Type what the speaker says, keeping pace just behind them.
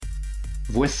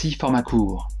Voici format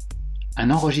court, un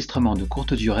enregistrement de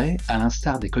courte durée à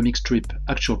l'instar des comic strips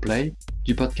Actual Play,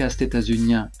 du podcast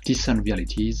états-unien Decent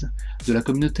Realities, de la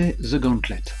communauté The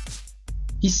Gauntlet.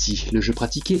 Ici, le jeu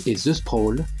pratiqué est The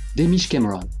Sprawl d'Hamish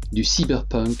Cameron, du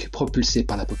cyberpunk propulsé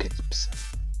par l'apocalypse.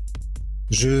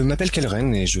 Je m'appelle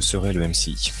Kelren et je serai le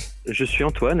MC. Je suis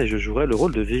Antoine et je jouerai le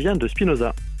rôle de Viviane de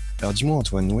Spinoza. Alors dis-moi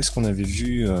Antoine, où est-ce qu'on avait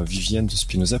vu Viviane de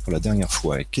Spinoza pour la dernière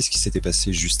fois et qu'est-ce qui s'était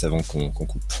passé juste avant qu'on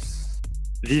coupe ?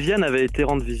 Viviane avait été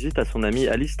rendre visite à son amie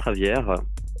Alice Travière,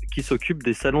 qui s'occupe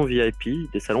des salons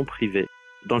VIP, des salons privés,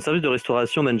 dans le service de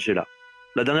restauration d'Angela.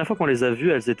 La dernière fois qu'on les a vues,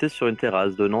 elles étaient sur une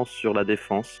terrasse donnant sur la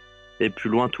Défense, et plus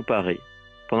loin tout Paris,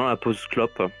 pendant la pause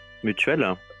clope mutuelle,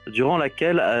 durant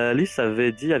laquelle Alice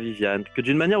avait dit à Viviane que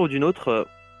d'une manière ou d'une autre,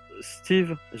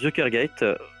 Steve Zuckergate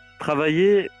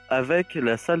travaillait avec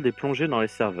la salle des plongées dans les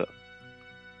serveurs.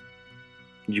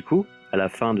 Du coup, à la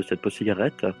fin de cette pause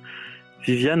cigarette,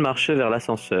 Viviane marchait vers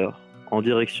l'ascenseur, en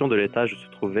direction de l'étage où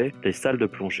se trouvaient les salles de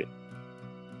plongée.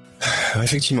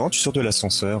 Effectivement, tu sors de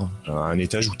l'ascenseur, un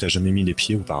étage où tu n'as jamais mis les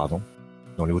pieds auparavant,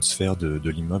 dans les hautes sphères de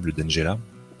l'immeuble d'Angela,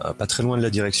 pas très loin de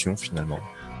la direction finalement,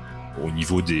 au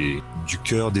niveau du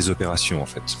cœur des opérations en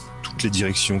fait. Toutes les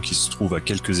directions qui se trouvent à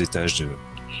quelques étages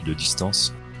de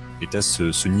distance, et tu as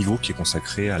ce niveau qui est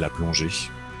consacré à la plongée.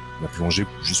 La plongée,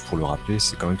 juste pour le rappeler,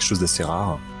 c'est quand même quelque chose d'assez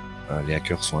rare. Les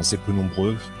hackers sont assez peu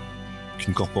nombreux.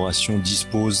 Qu'une corporation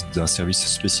dispose d'un service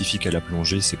spécifique à la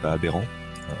plongée, c'est pas aberrant.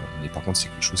 Mais par contre, c'est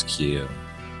quelque chose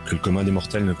que le commun des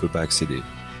mortels ne peut pas accéder.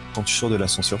 Quand tu sors de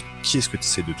l'ascenseur, qui est-ce que tu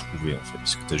essaies de trouver en fait ?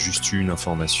 Parce que tu as juste eu une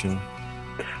information.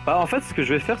 En fait, ce que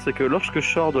je vais faire, c'est que lorsque je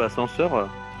sors de l'ascenseur,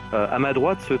 à ma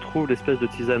droite se trouve l'espèce de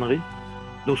tisanerie.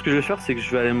 Donc ce que je vais faire, c'est que je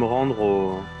vais aller me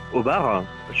rendre au bar,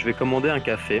 je vais commander un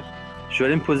café, je vais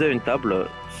aller me poser à une table,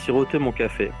 siroter mon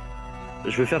café.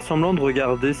 Je vais faire semblant de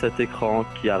regarder cet écran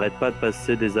qui arrête pas de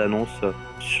passer des annonces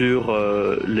sur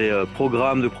les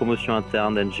programmes de promotion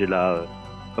interne d'Angela,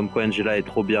 comme quoi Angela est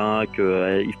trop bien,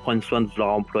 qu'ils prennent soin de leur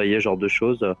employé, genre de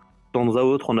choses. De temps à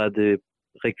autre, on a des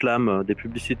réclames, des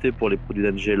publicités pour les produits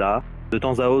d'Angela. De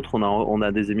temps à autre, on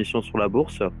a des émissions sur la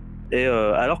bourse. Et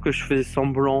alors que je fais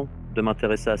semblant de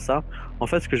m'intéresser à ça, en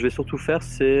fait, ce que je vais surtout faire,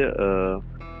 c'est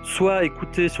soit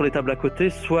écouter sur les tables à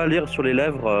côté, soit lire sur les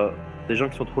lèvres des gens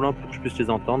qui sont trop loin pour que je puisse les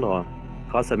entendre.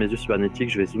 Grâce à mes yeux cybernétiques,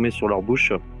 je vais zoomer sur leur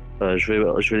bouche, je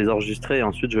vais les enregistrer et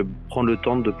ensuite je vais prendre le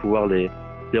temps de pouvoir les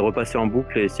repasser en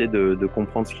boucle et essayer de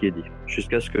comprendre ce qui est dit,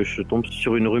 jusqu'à ce que je tombe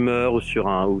sur une rumeur ou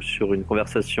sur une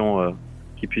conversation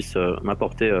qui puisse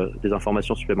m'apporter des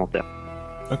informations supplémentaires.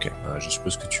 Ok, je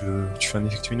suppose que tu vas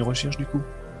effectuer une recherche du coup ?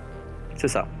 C'est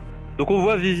ça. Donc on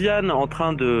voit Viviane en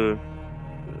train de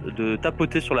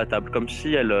tapoter sur la table, comme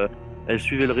si elle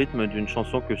suivait le rythme d'une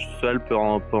chanson que seule peut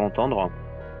entendre.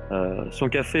 Son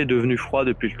café est devenu froid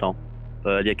depuis le temps.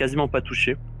 Elle y a quasiment pas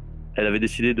touché. Elle avait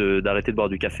décidé d'arrêter de boire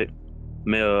du café.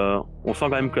 Mais on sent quand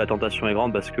même que la tentation est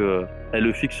grande parce que elle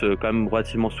le fixe quand même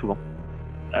relativement souvent.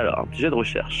 Alors, un petit jet de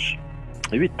recherche.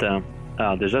 8.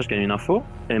 Alors déjà, je gagne une info.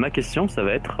 Et ma question, ça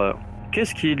va être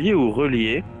qu'est-ce qui est lié ou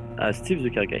relié à Steve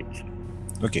Zuckergate ?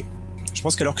 Ok. Je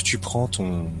pense qu'alors que tu prends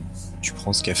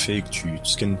ce café et que tu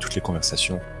scannes toutes les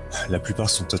conversations, la plupart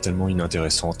sont totalement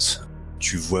inintéressantes.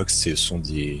 Tu vois que ce sont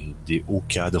des hauts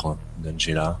cadres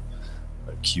d'Angela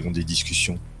qui ont des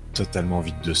discussions totalement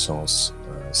vides de sens.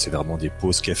 C'est vraiment des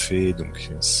pauses café, donc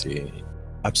c'est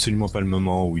absolument pas le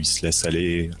moment où ils se laissent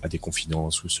aller à des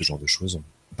confidences ou ce genre de choses.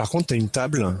 Par contre, tu as une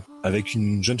table avec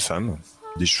une jeune femme,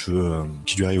 des cheveux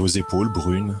qui lui arrivent aux épaules,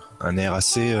 brune, un air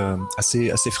assez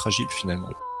fragile finalement.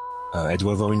 Elle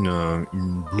doit avoir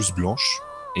une blouse blanche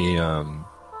et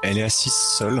elle est assise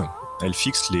seule. Elle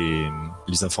fixe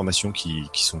les informations qui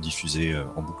sont diffusées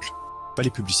en boucle. Pas les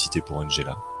publicités pour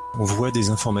Angela. On voit des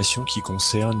informations qui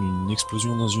concernent une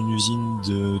explosion dans une usine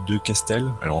de Castel.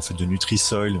 Alors en fait de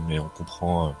Nutrisoil, mais on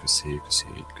comprend que c'est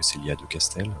lié à de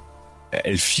Castel.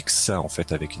 Elle fixe ça en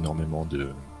fait avec énormément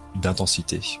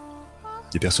d'intensité.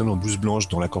 Des personnes en blouse blanche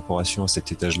dans la corporation à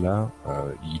cet étage-là,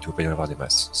 il ne doit pas y en avoir des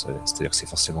masses. C'est-à-dire que c'est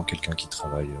forcément quelqu'un qui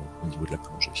travaille au niveau de la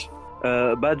plongée.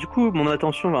 Du coup, mon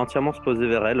attention va entièrement se poser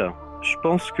vers elle. Je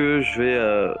pense que je vais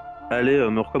aller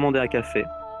me recommander un café.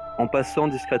 En passant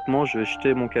discrètement, je vais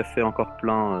jeter mon café encore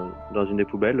plein dans une des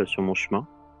poubelles sur mon chemin.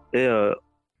 Et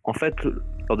en fait,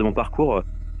 lors de mon parcours,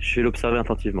 je vais l'observer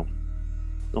attentivement.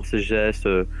 Dans ses gestes,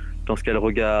 dans ce qu'elle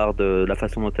regarde, la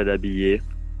façon dont elle est habillée.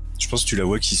 Je pense que tu la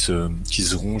vois qui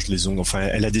se ronge les ongles. Enfin,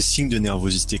 elle a des signes de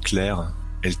nervosité clairs.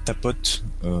 Elle tapote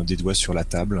des doigts sur la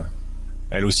table.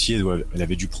 Elle aussi, elle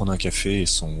avait dû prendre un café et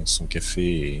son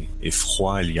café est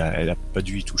froid. Elle a pas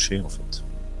dû y toucher en fait.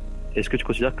 Est-ce que tu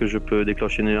considères que je peux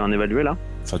déclencher un évalué là ?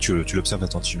 Enfin, tu l'observes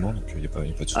attentivement, donc il n'y a pas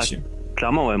de souci.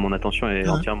 Clairement, ouais, mon attention est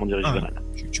entièrement dirigée vers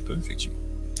elle. Tu peux, effectivement.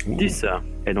 10.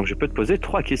 Et donc je peux te poser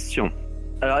 3 questions.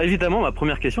 Alors évidemment, ma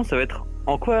première question, ça va être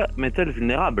en quoi m'est-elle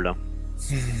vulnérable?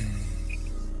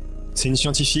 C'est une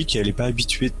scientifique et elle n'est pas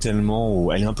habituée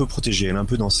tellement, elle est un peu protégée, elle est un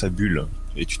peu dans sa bulle.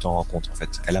 Et tu t'en rends compte en fait.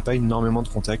 Elle n'a pas énormément de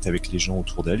contact avec les gens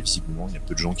autour d'elle, visiblement. Il y a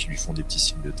peu de gens qui lui font des petits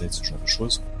signes de tête, ce genre de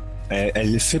choses.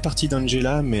 Elle fait partie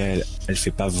d'Angela, mais elle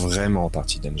fait pas vraiment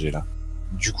partie d'Angela.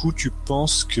 Du coup, tu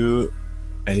penses que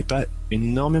elle n'est pas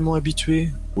énormément habituée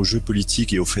aux jeux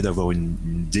politiques et au fait d'avoir une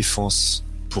défense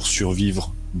pour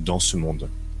survivre dans ce monde.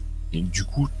 Et du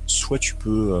coup, soit tu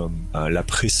peux la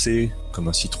presser comme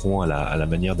un citron à la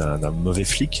manière d'un mauvais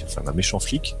flic, enfin d'un méchant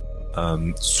flic,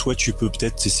 soit tu peux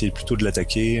peut-être essayer plutôt de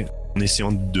l'attaquer en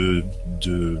essayant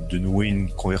de nouer une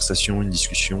conversation, une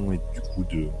discussion et du coup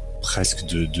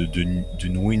de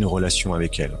nouer une relation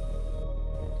avec elle.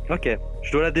 Ok,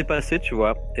 je dois la dépasser, tu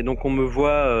vois. Et donc on me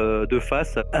voit de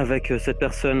face avec cette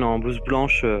personne en blouse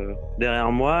blanche derrière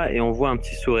moi et on voit un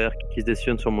petit sourire qui se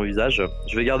dessine sur mon visage.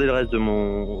 Je vais garder le reste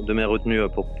de mes retenues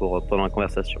pour pendant la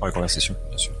conversation. Pour la conversation,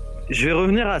 bien sûr. Je vais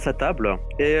revenir à sa table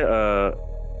et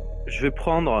je vais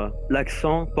prendre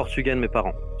l'accent portugais de mes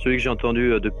parents. Celui que j'ai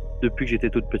entendu depuis que j'étais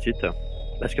toute petite,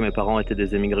 parce que mes parents étaient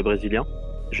des émigrés brésiliens.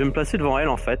 Je vais me placer devant elle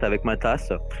en fait avec ma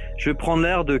tasse. Je vais prendre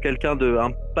l'air de quelqu'un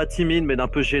pas timide mais d'un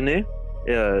peu gêné.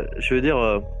 Et je vais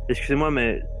dire excusez-moi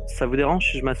mais ça vous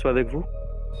dérange si je m'assois avec vous?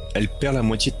 Elle perd la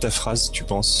moitié de ta phrase, tu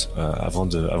penses, avant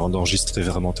d'enregistrer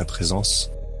vraiment ta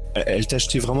présence. Elle t'a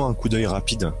jeté vraiment un coup d'œil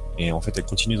rapide et en fait elle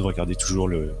continue de regarder toujours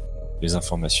les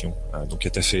informations. Donc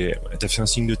elle t'a fait un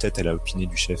signe de tête, elle a opiné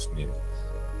du chef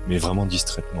mais vraiment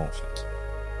distraitement en fait.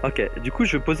 Ok, du coup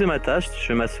je vais poser ma tasse, je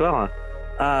vais m'asseoir.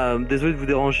 Ah, désolé de vous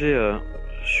déranger,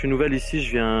 je suis nouvelle ici, je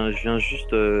viens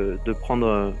juste de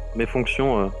prendre mes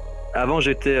fonctions. Avant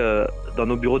j'étais dans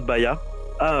nos bureaux de Bahia.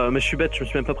 Ah, mais je suis bête, je me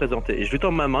suis même pas présenté. Et je lui tends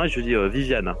ma main et je lui dis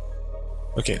Viviane.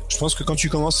 Ok, je pense que quand tu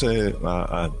commences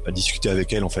à discuter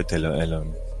avec elle, en fait,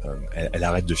 elle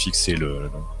arrête de fixer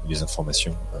les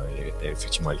informations. Et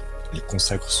effectivement, elle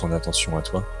consacre son attention à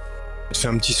toi. Elle te fait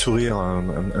un petit sourire,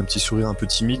 un petit sourire un peu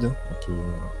timide,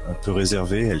 un peu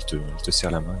réservé. Elle te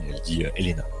serre la main et elle dit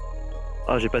Elena.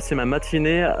 Ah, j'ai passé ma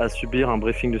matinée à subir un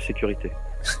briefing de sécurité.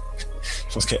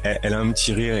 Je pense qu'elle a un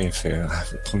petit rire et elle fait le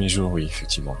premier jour, oui,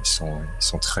 effectivement, ils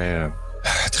sont très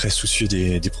soucieux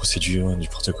des procédures, du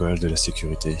protocole, de la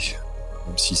sécurité,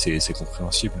 même si c'est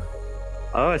compréhensible.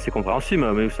 Ah ouais, c'est compréhensible,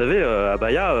 mais vous savez, à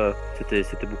Bahia,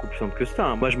 c'était beaucoup plus simple que ça.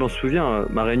 Hein. Moi, je m'en souviens,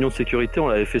 ma réunion de sécurité, on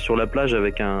l'avait fait sur la plage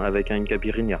avec une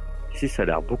caipirinha. Ici, ça a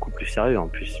l'air beaucoup plus sérieux. En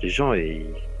plus, les gens,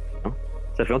 hein.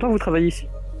 Ça fait longtemps que vous travaillez ici?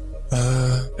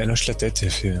 Elle hoche la tête et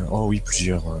fait oh oui,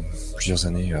 plusieurs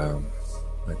années.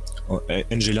 Ouais.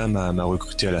 Angela m'a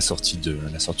recruté à la sortie de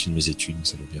mes études.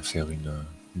 Ça doit bien faire une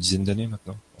dizaine d'années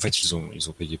maintenant. En fait, ils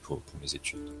ont payé pour mes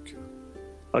études. Donc,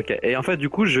 Ok, et en fait, du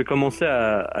coup, je vais commencer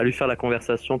à lui faire la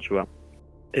conversation, tu vois.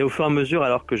 Et au fur et à mesure,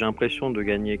 alors que j'ai l'impression de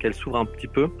gagner, qu'elle s'ouvre un petit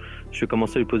peu, je vais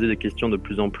commencer à lui poser des questions de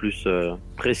plus en plus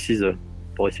précises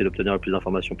pour essayer d'obtenir le plus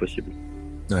d'informations possible.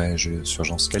 Ouais, sur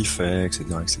genre ce qu'elle fait, etc.,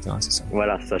 c'est ça.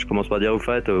 Voilà, ça, je commence par dire,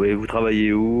 et vous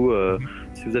travaillez où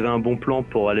si vous avez un bon plan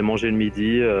pour aller manger le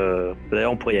midi,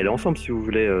 d'ailleurs, on pourrait y aller ensemble si vous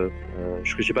voulez.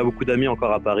 J'ai pas beaucoup d'amis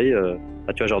encore à Paris,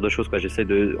 tu vois, genre de choses, quoi. J'essaie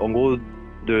en gros,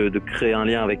 de créer un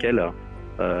lien avec elle.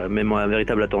 Mais ma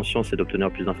véritable attention, c'est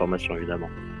d'obtenir plus d'informations, évidemment.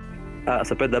 Ah,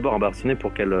 ça peut être d'abord un bâtonnet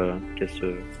pour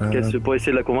pour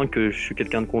essayer de la convaincre que je suis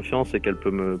quelqu'un de confiance et qu'elle peut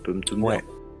me soutenir. Ouais.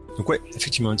 Donc ouais,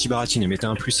 effectivement, un petit baratine, mais t'as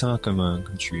un +1 comme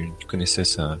tu connaissais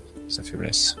sa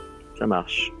faiblesse. Ça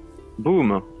marche.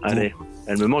 Boum. Allez,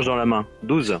 elle me mange dans la main.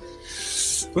 12.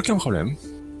 Aucun problème.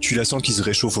 Tu la sens qui se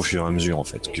réchauffe au fur et à mesure, en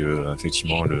fait, que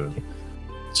effectivement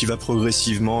tu vas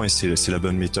progressivement et c'est la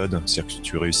bonne méthode. C'est-à-dire que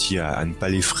tu réussis à ne pas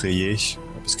l'effrayer.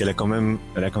 Parce qu'elle a quand même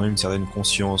une certaine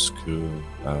conscience que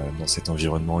dans cet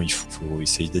environnement, il faut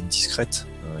essayer d'être discrète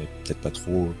et peut-être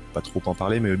pas trop en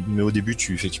parler. Mais au début,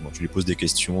 tu lui poses des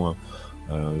questions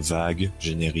vagues,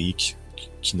 génériques,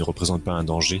 qui ne représentent pas un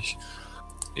danger.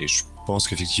 Et je pense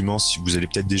qu'effectivement, si vous allez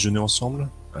peut-être déjeuner ensemble,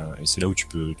 et c'est là où tu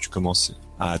commences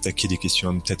à attaquer des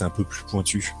questions peut-être un peu plus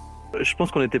pointues. Je pense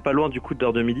qu'on n'était pas loin du coup de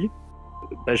l'heure de midi.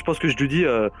 Je pense que je lui dis.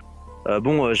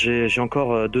 J'ai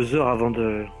encore 2 heures avant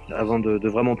de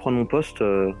vraiment prendre mon poste.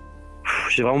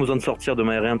 J'ai vraiment besoin de sortir, de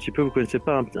m'aérer un petit peu. Vous connaissez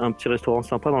pas un petit restaurant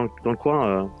sympa dans le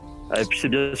coin Et puis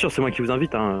bien sûr, c'est moi qui vous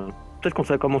invite. Hein. Peut-être qu'on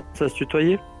va commencer à se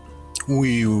tutoyer.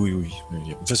 Oui.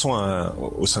 De toute façon,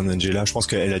 au sein d'Angela, je pense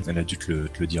qu'elle a dû te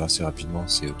le dire assez rapidement.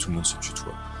 C'est tout le monde se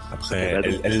tutoie. Après,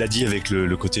 elle l'a dit avec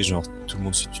le côté genre tout le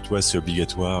monde se tutoie, c'est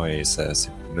obligatoire et ça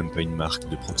c'est même pas une marque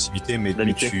de proximité, mais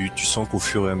tu sens qu'au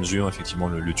fur et à mesure, effectivement,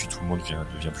 le tu tout le monde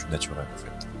devient plus naturel en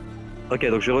fait. Ok,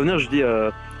 donc je vais revenir, je dis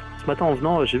ce matin en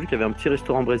venant, j'ai vu qu'il y avait un petit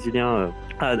restaurant brésilien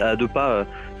à 2 pas.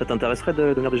 Ça t'intéresserait de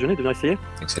venir déjeuner, de venir essayer?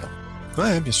 Excellent.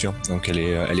 Ouais, bien sûr. Donc elle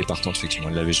est partante effectivement.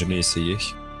 Elle l'avait jamais essayé.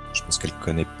 Je pense qu'elle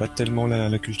connaît pas tellement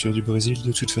la culture du Brésil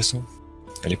de toute façon.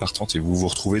 Elle est partante et vous vous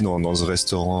retrouvez dans ce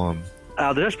restaurant.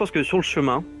 Alors déjà, je pense que sur le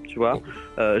chemin, tu vois,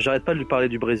 j'arrête pas de lui parler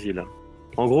du Brésil.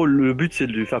 En gros, le but c'est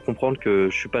de lui faire comprendre que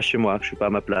je suis pas chez moi, que je suis pas à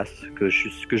ma place, que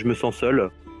je me sens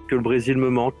seul, que le Brésil me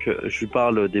manque. Je lui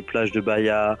parle des plages de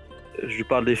Bahia, je lui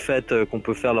parle des fêtes qu'on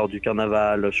peut faire lors du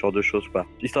carnaval, ce genre de choses, quoi,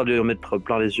 histoire de lui en mettre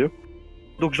plein les yeux.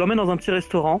 Donc je l'emmène dans un petit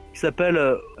restaurant qui s'appelle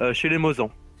Chez les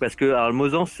Mozans. Parce que alors, le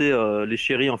Mozan, c'est les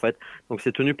chéris en fait. Donc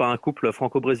c'est tenu par un couple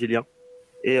franco-brésilien.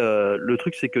 Et le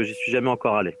truc, c'est que j'y suis jamais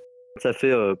encore allé. Ça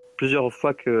fait plusieurs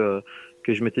fois que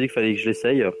je m'étais dit qu'il fallait que je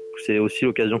l'essaye. C'est aussi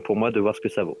l'occasion pour moi de voir ce que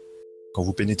ça vaut. Quand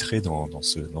vous pénétrez dans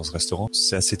ce restaurant,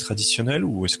 c'est assez traditionnel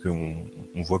ou est-ce qu'on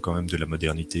voit quand même de la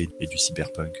modernité et du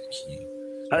cyberpunk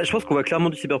Je pense qu'on voit clairement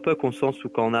du cyberpunk au sens où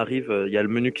quand on arrive, il y a le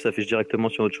menu qui s'affiche directement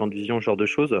sur notre champ de vision, ce genre de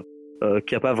choses.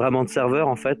 Qu'il n'y a pas vraiment de serveur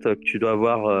en fait, que tu dois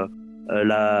avoir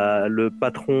le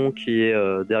patron qui est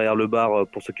derrière le bar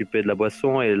pour s'occuper de la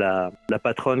boisson et la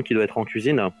patronne qui doit être en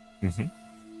cuisine. Mm-hmm.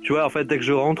 Tu vois, en fait, dès que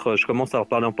je rentre, je commence à leur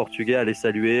parler en portugais, à les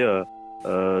saluer.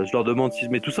 Je leur demande si je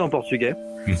mets tout ça en portugais.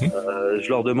 Mm-hmm. Je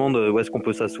leur demande où est-ce qu'on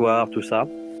peut s'asseoir, tout ça,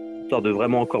 histoire de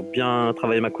vraiment encore bien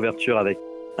travailler ma couverture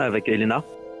avec Elena.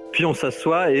 Puis on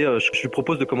s'assoit et je lui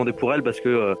propose de commander pour elle parce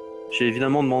que j'ai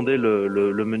évidemment demandé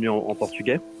le menu en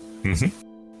portugais. Mm-hmm.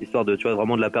 Histoire de, tu vois,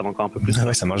 vraiment de la perdre encore un peu plus. Ah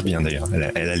ouais, ça marche bien d'ailleurs.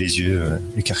 Elle a les yeux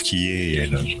écarquillés et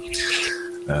elle.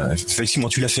 Effectivement,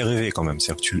 tu l'as fait rêver quand même.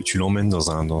 C'est-à-dire que tu l'emmènes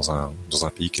dans un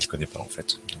pays qu'elle connaît pas en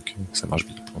fait. Donc ça marche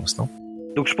bien pour l'instant.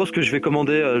 Donc je pense que je vais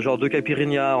commander genre 2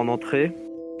 caipirinhas en entrée,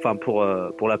 enfin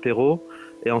pour l'apéro,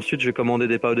 et ensuite je vais commander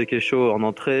des pão de queijo en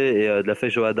entrée et de la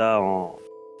feijoada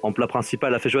en plat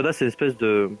principal. La feijoada, c'est une espèce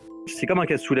c'est comme un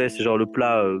cassoulet, c'est genre le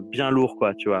plat bien lourd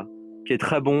quoi, tu vois, qui est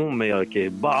très bon mais qui est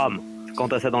bam. Quand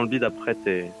t'as ça dans le bide après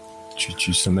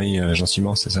tu sommeilles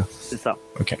gentiment, c'est ça? C'est ça.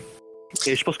 Ok.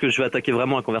 Et je pense que je vais attaquer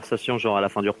vraiment la conversation genre à la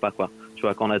fin du repas quoi. Tu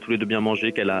vois, quand on a tous les deux bien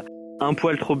mangé, qu'elle a un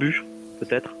poil trop bu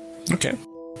peut-être. Ok.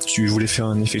 Tu voulais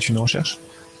effectuer une recherche?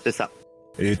 C'est ça.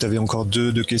 Et t'avais encore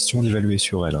deux questions d'évaluer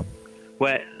sur elle.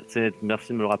 Ouais, merci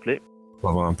de me le rappeler. Pour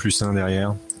avoir un +1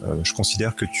 derrière, je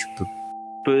considère que tu peux...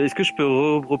 Est-ce que je peux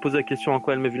reposer la question en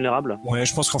quoi elle m'est vulnérable? Ouais,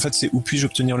 je pense qu'en fait c'est où puis-je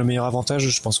obtenir le meilleur avantage.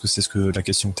 Je pense que c'est la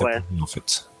question que t'as posée en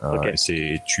fait.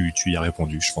 Okay. Tu y as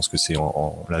répondu. Je pense que c'est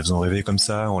en la faisant rêver comme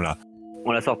ça, en la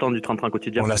sortant du train-train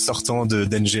quotidien. En la sortant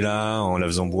d'Angela, en la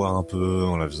faisant boire un peu,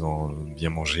 en la faisant bien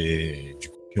manger, et du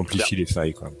coup tu amplifies les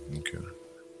failles quoi.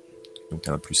 Donc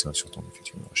t'as un +1 sur ton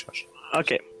effectivement recherche.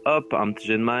 Ok, hop, un petit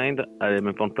jet de mind. Allez,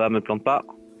 me plante pas.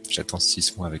 J'attends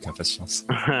 6 mois avec impatience.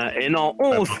 Et non,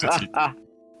 11.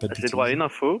 J'ai le droit à une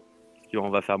info. On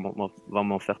va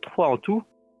m'en faire 3 en tout.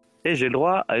 Et j'ai le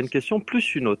droit à une question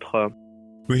plus une autre.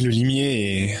 Oui, le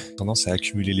limier a tendance à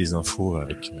accumuler les infos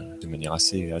de manière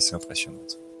assez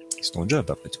impressionnante. C'est ton job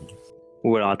après tout.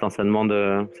 Ou alors attends, ça demande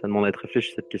à être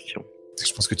réfléchi cette question.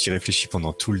 Je pense que tu y réfléchis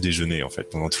pendant tout le déjeuner en fait,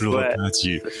 pendant tout le repas.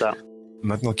 C'est ça.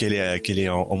 Maintenant qu'elle est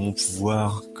en mon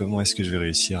pouvoir, comment est-ce que je vais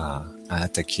réussir à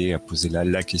attaquer, à poser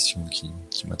la question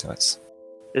qui m'intéresse?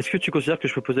 Est-ce que tu considères que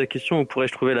je peux poser la question ou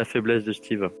pourrais-je trouver la faiblesse de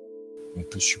Steve? On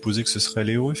peut supposer que ce serait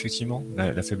Léo, effectivement,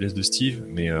 la faiblesse de Steve,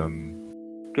 mais...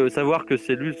 Que savoir que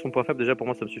c'est lui son point faible, déjà pour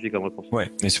moi ça me suffit comme réponse.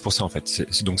 Ouais, mais c'est pour ça en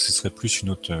fait. Donc ce serait plus une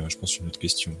autre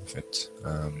question en fait.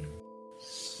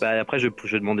 Après je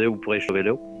vais demander où pourrais-je trouver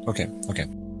Léo. Ok.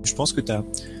 Je pense que t'as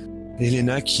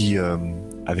Elena qui,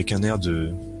 avec un air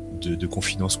de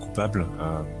confidence coupable,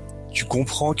 tu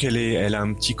comprends elle a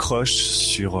un petit crush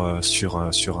sur un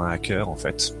hacker en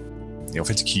fait. Et en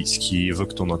fait, ce qui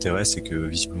évoque ton intérêt, c'est que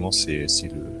visiblement c'est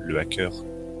le hacker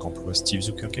qu'emploie Steve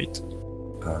Zuckergate.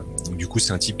 Donc du coup,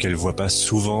 c'est un type qu'elle voit pas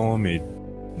souvent, mais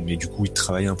du coup, ils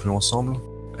travaillent un peu ensemble.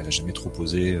 Elle a jamais trop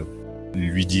osé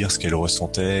lui dire ce qu'elle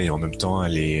ressentait, et en même temps,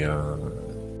 elle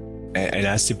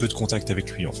a assez peu de contact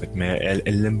avec lui en fait, mais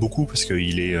elle l'aime beaucoup parce que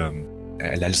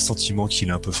elle a le sentiment qu'il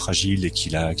est un peu fragile et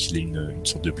qu'il a une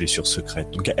sorte de blessure secrète.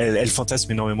 Donc elle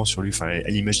fantasme énormément sur lui. Enfin,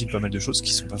 elle imagine pas mal de choses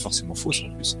qui sont pas forcément fausses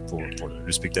en plus. Pour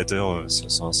le spectateur,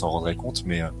 s'en rendrait compte,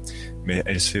 mais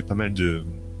elle se fait pas mal de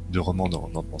romans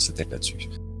dans sa tête là-dessus.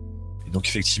 Et donc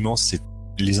effectivement, c'est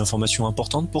les informations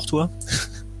importantes pour toi.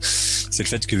 C'est le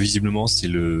fait que visiblement c'est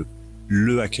le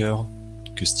hacker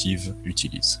que Steve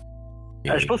utilise.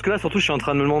 Je pense que là surtout je suis en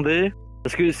train de me demander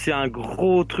Parce que c'est un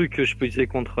gros truc que je peux utiliser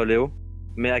contre Léo,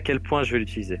 mais à quel point je vais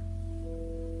l'utiliser?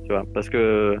 Tu vois, parce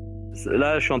que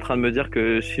là, je suis en train de me dire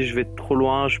que si je vais trop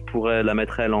loin, je pourrais la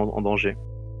mettre elle en danger.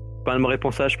 Quand elle me répond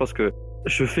ça, je pense que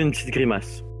je fais une petite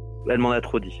grimace. Elle m'en a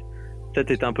trop dit. Peut-être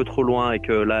était un peu trop loin et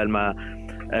que là,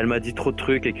 elle m'a dit trop de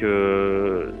trucs et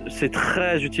que c'est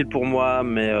très utile pour moi,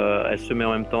 mais elle se met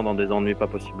en même temps dans des ennuis pas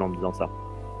possibles en me disant ça.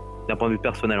 D'un point de vue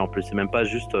personnel en plus, c'est même pas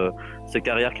juste ses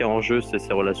carrières qui est en jeu, c'est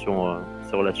ses relations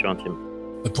intimes.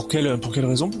 Pour quelle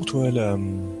raison pour toi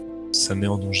ça met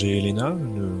en danger Elena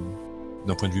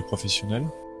d'un point de vue professionnel?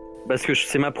 Parce que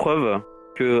c'est ma preuve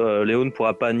que Léo ne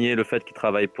pourra pas nier le fait qu'il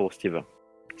travaille pour Steve.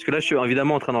 Parce que là, je suis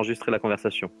évidemment en train d'enregistrer la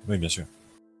conversation. Oui, bien sûr.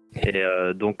 Et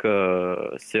donc,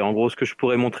 c'est en gros ce que je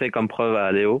pourrais montrer comme preuve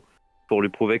à Léo pour lui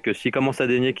prouver que s'il commence à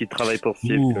dénier qu'il travaille pour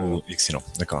Steve... Excellent,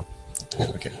 d'accord.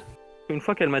 Ok. Une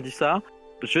fois qu'elle m'a dit ça,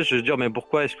 je vais dire mais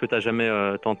pourquoi est-ce que t'as jamais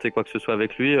tenté quoi que ce soit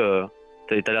avec lui?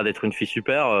 T'as l'air d'être une fille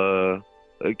super.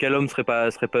 Quel homme serait pas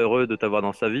heureux de t'avoir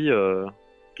dans sa vie?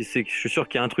 Je suis sûr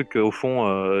qu'il y a un truc au fond,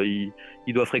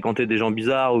 il doit fréquenter des gens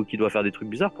bizarres ou qu'il doit faire des trucs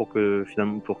bizarres pour que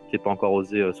t'aies pas encore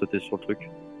osé sauter sur le truc.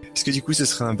 Est-ce que du coup ce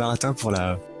serait un baratin pour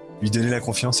lui donner la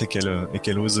confiance et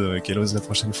qu'elle ose la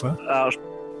prochaine fois? Alors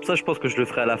ça je pense que je le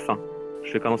ferai à la fin.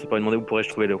 Je vais commencer par lui demander où pourrais-je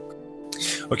trouver Léo.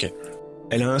 Ok.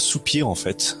 Elle a un soupir en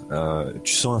fait.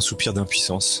 Tu sens un soupir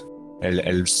d'impuissance.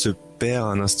 Elle se perd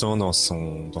un instant dans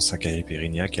sa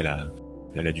caipirinha qu'elle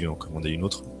a dû en commander une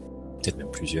autre, peut-être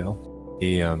même plusieurs.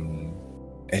 Et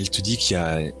elle te dit qu'il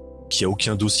y a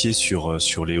aucun dossier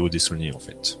sur Léo Desaulniers en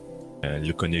fait. Elle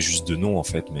le connaît juste de nom en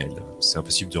fait, mais c'est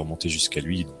impossible de remonter jusqu'à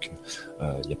lui. Donc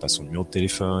il n'y a pas son numéro de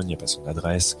téléphone, il n'y a pas son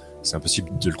adresse. C'est impossible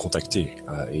de le contacter.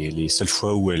 Et les seules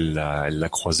fois où elle l'a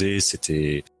croisé,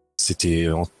 c'était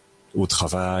au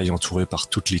travail, entourée par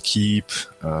toute l'équipe,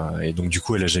 et donc du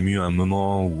coup elle a jamais eu un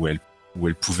moment où elle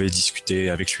pouvait discuter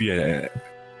avec lui.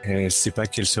 Elle sait pas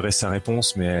quelle serait sa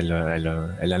réponse, mais elle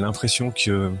a l'impression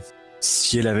que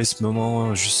si elle avait ce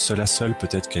moment juste seule à seule,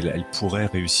 peut-être qu'elle pourrait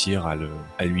réussir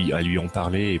à lui en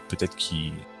parler, et peut-être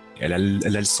qu'elle a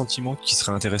le sentiment qu'il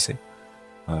serait intéressé,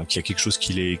 qu'il y a quelque chose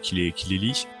qui les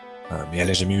lie, mais elle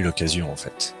a jamais eu l'occasion en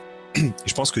fait. Et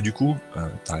je pense que du coup,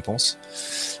 ta réponse,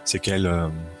 c'est qu'elle...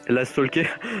 Elle l'a stalké?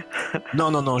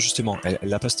 Non, justement, elle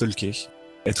l'a pas stalké.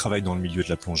 Elle travaille dans le milieu de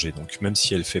la plongée, donc même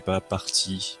si elle fait pas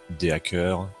partie des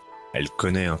hackers, elle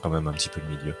connaît quand même un petit peu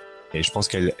le milieu. Et je pense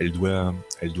qu'elle doit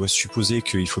supposer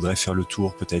qu'il faudrait faire le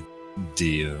tour peut-être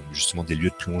justement des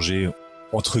lieux de plongée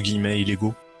entre guillemets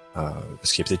illégaux,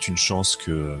 parce qu'il y a peut-être une chance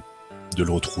de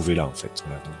le retrouver là en fait,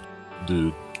 voilà,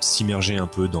 de s'immerger un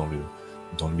peu dans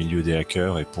le milieu des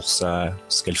hackers, et pour ça,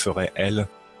 ce qu'elle ferait, elle,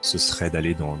 ce serait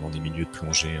d'aller dans des milieux de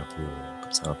plongée un peu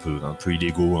comme ça, un peu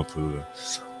illégaux, un peu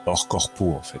hors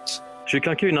corpo en fait. Je vais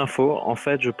clinquer une info. En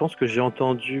fait, je pense que j'ai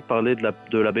entendu parler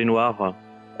de la baignoire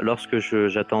lorsque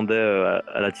j'attendais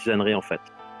à la tisanerie en fait.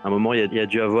 À un moment, il y a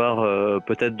dû avoir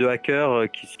peut-être 2 hackers.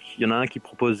 Il y en a un qui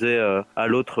proposait à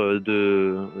l'autre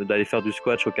d'aller faire du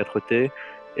squash au 4T.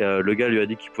 Et, le gars lui a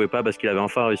dit qu'il pouvait pas parce qu'il avait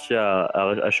enfin réussi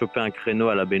à choper un créneau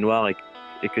à la baignoire,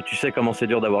 et que tu sais comment c'est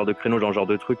dur d'avoir de créneaux dans ce genre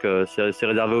de truc. C'est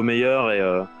réservé aux meilleurs,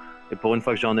 et pour une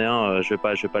fois que j'en ai un, je vais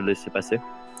pas le laisser passer.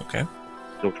 Ok.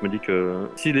 Donc je me dis que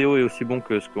si Léo est aussi bon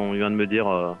que ce qu'on vient de me dire,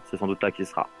 c'est sans doute là qu'il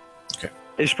sera. Ok.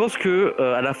 Et je pense que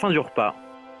à la fin du repas,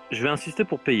 je vais insister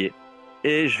pour payer,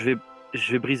 et je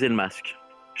vais briser le masque.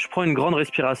 Je prends une grande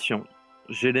respiration.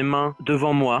 J'ai les mains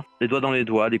devant moi, les doigts dans les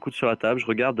doigts, les coudes sur la table. Je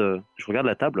regarde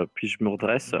la table, puis je me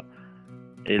redresse.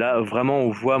 Et là, vraiment,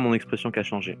 on voit mon expression qui a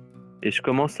changé. Et je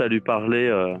commence à lui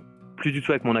parler, plus du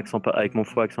tout avec mon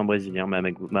faux accent brésilien, mais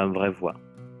avec ma vraie voix.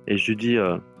 Et je lui dis,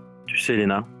 tu sais,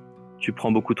 Elena, tu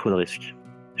prends beaucoup trop de risques.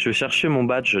 Je vais chercher mon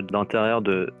badge dans l'intérieur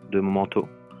de mon manteau.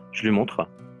 Je lui montre,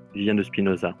 Viviane de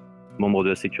Spinoza, membre de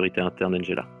la sécurité interne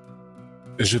d'Angela.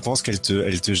 Je pense qu'elle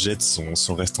te jette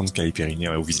son restant de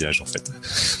caipirinha au visage en fait.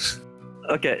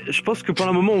 Ok, je pense que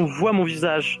pendant un moment on voit mon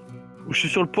visage, où je suis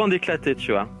sur le point d'éclater,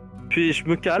 tu vois. Puis je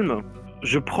me calme,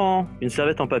 je prends une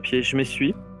serviette en papier, je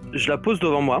m'essuie, je la pose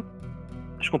devant moi.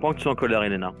 Je comprends que tu es en colère,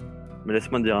 Elena, mais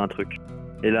laisse-moi te dire un truc.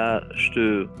 Et là, je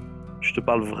te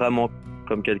parle vraiment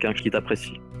comme quelqu'un qui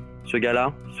t'apprécie. Ce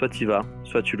gars-là, soit t'y vas,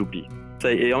 soit tu l'oublies.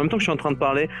 Et en même temps que je suis en train de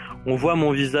parler, on voit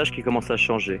mon visage qui commence à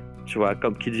changer, tu vois,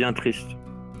 comme qui devient triste.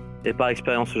 Et par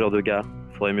expérience, ce genre de gars,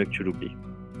 il faudrait mieux que tu l'oublies.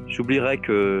 J'oublierais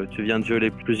que tu viens de violer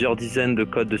plusieurs dizaines de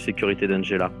codes de sécurité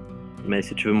d'Angela. Mais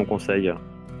si tu veux mon conseil,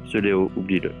 ce Léo,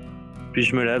 oublie-le. Puis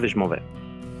je me lève et je m'en vais.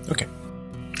 Ok.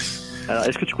 Alors,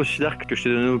 est-ce que tu considères que je t'ai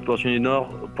donné une opportunité d'or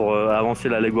pour avancer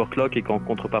la legwork clock, et qu'en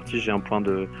contrepartie, j'ai un point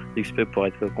de XP pour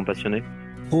être compassionné?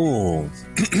 Oh.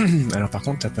 Alors par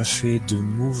contre, t'as pas fait de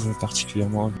move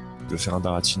particulièrement de faire un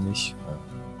baratiné.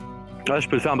 Ouais, je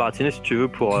peux le faire un baratiné si tu veux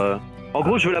pour... En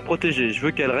gros, je veux la protéger, je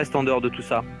veux qu'elle reste en dehors de tout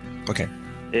ça. Ok.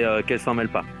 Et qu'elle s'en mêle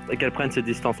pas. Et qu'elle prenne ses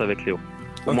distances avec Léo.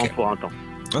 Au moins pour un temps.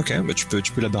 Ok, bah tu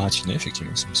peux la baratiner,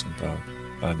 effectivement, ça me semble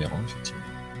pas aberrant, effectivement.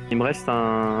 Il me reste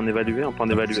un évalué, un point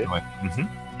d'évalué. Ouais.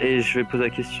 Et je vais poser la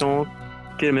question,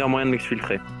 quel est le meilleur moyen de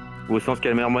m'exfiltrer? Ou au sens, quel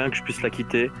est le meilleur moyen que je puisse la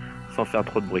quitter sans faire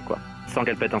trop de bruit, quoi. Sans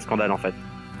qu'elle pète un scandale, en fait.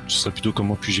 Ce serait plutôt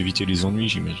comment puis-je éviter les ennuis,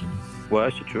 j'imagine. Ouais,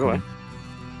 si tu veux, ouais.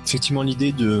 Effectivement,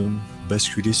 l'idée de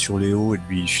basculer sur Léo et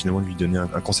finalement lui donner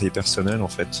un conseil personnel, en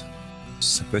fait,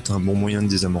 ça peut être un bon moyen de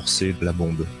désamorcer la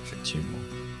bombe, effectivement.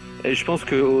 Et je pense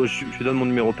que je lui donne mon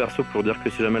numéro perso pour dire que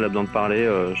si jamais elle a besoin de parler,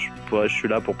 je suis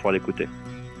là pour pouvoir l'écouter.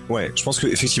 Ouais, je pense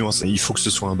qu'effectivement, il faut que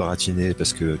ce soit un baratiné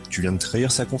parce que tu viens de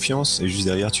trahir sa confiance et juste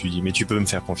derrière tu lui dis mais tu peux me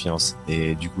faire confiance.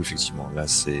 Et du coup, effectivement, là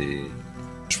c'est...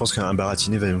 Je pense qu'un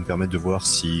baratiné va nous permettre de voir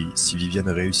si Viviane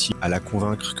a réussi à la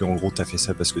convaincre qu'en gros t'as fait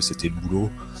ça parce que c'était le boulot.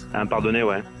 À me pardonner,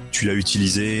 ouais. Tu l'as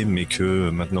utilisé, mais que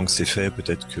maintenant que c'est fait,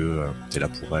 peut-être que t'es là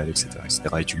pour elle, etc., etc.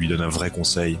 Et tu lui donnes un vrai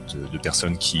conseil de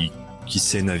personne qui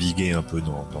sait naviguer un peu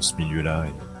dans ce milieu-là.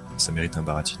 Et ça mérite un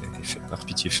baratiné. Et par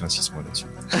pitié, fais insistement là-dessus.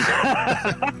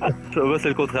 Moi, c'est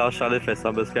le contraire, je charle les fesses,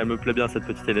 parce qu'elle me plaît bien, cette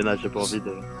petite Elena, j'ai pas envie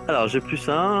de... Alors, j'ai plus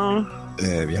un...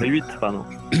 Bien. 8, pardon.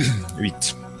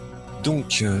 8.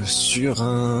 Donc, sur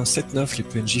un 7-9, les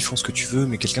PNJ font ce que tu veux,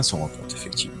 mais quelqu'un s'en rend compte,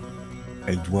 effectivement.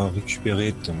 Elle doit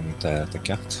récupérer ta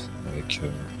carte avec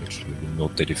le numéro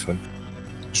de téléphone.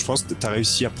 Je pense que tu as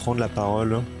réussi à prendre la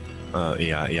parole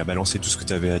et à balancer tout ce que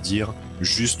tu avais à dire.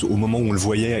 Juste au moment où on le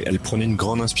voyait, elle prenait une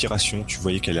grande inspiration. Tu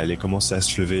voyais qu'elle allait commencer à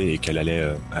se lever et qu'elle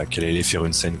allait faire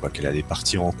une scène, quoi. Qu'elle allait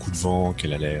partir en coup de vent, que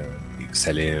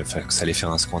ça allait faire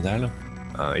un scandale.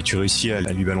 Et tu réussis à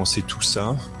lui balancer tout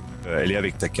ça. Elle est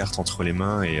avec ta carte entre les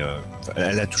mains et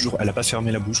elle a pas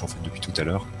fermé la bouche en fait depuis tout à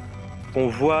l'heure. On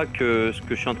voit que ce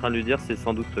que je suis en train de lui dire, c'est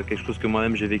sans doute quelque chose que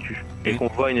moi-même j'ai vécu. Et qu'on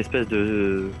voit une espèce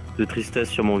de tristesse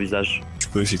sur mon visage. Tu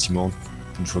peux effectivement,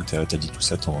 une fois que t'as dit tout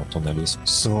ça, t'en aller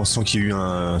sans qu'il y ait eu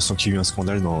un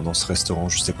scandale dans ce restaurant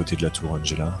juste à côté de la tour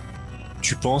Angela.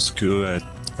 Tu penses que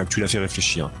tu l'as fait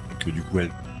réfléchir et que du coup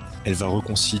elle va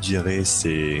reconsidérer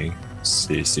ses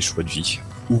choix de vie.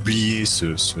 Oublier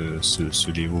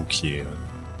ce Léo qui est...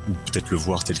 ou peut-être le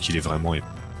voir tel qu'il est vraiment et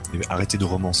arrêter de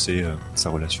romancer sa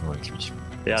relation avec lui.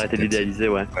 Et arrêter d'idéaliser,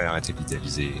 ouais. Ouais, arrêter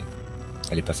d'idéaliser.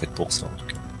 Elle est pas faite pour ça, en tout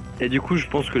cas. Et du coup, je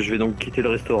pense que je vais donc quitter le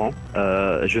restaurant.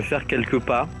 Je vais faire quelques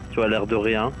pas, tu vois, l'air de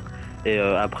rien. Et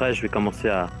après, je vais commencer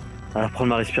à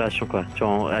prendre ma respiration, quoi. Tu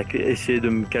vois, à essayer de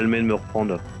me calmer, de me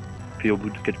reprendre. Puis au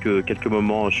bout de quelques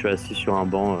moments, je suis assis sur un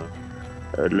banc,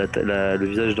 le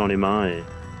visage dans les mains et...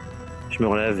 Je me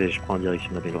relève et je prends la direction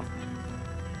de la baignoire.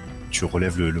 Tu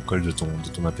relèves le col de ton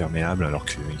imperméable alors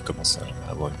qu'il commence à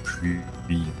avoir une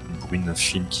bruine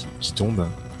fine qui tombe.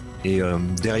 Et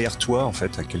derrière toi, en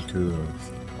fait,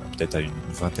 peut-être à une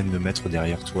vingtaine de mètres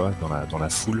derrière toi, dans la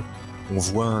foule, on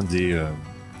voit un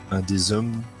des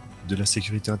hommes de la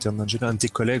sécurité interne d'Angela, un de tes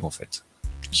collègues en fait,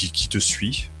 qui te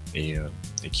suit et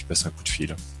qui passe un coup de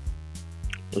fil.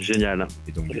 Génial.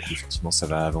 Et donc, du coup, effectivement, ça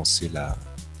va avancer la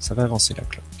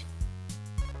cloque.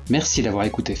 Merci d'avoir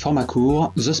écouté format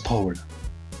court The Sprawl.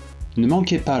 Ne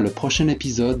manquez pas le prochain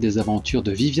épisode des aventures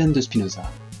de Viviane de Spinoza.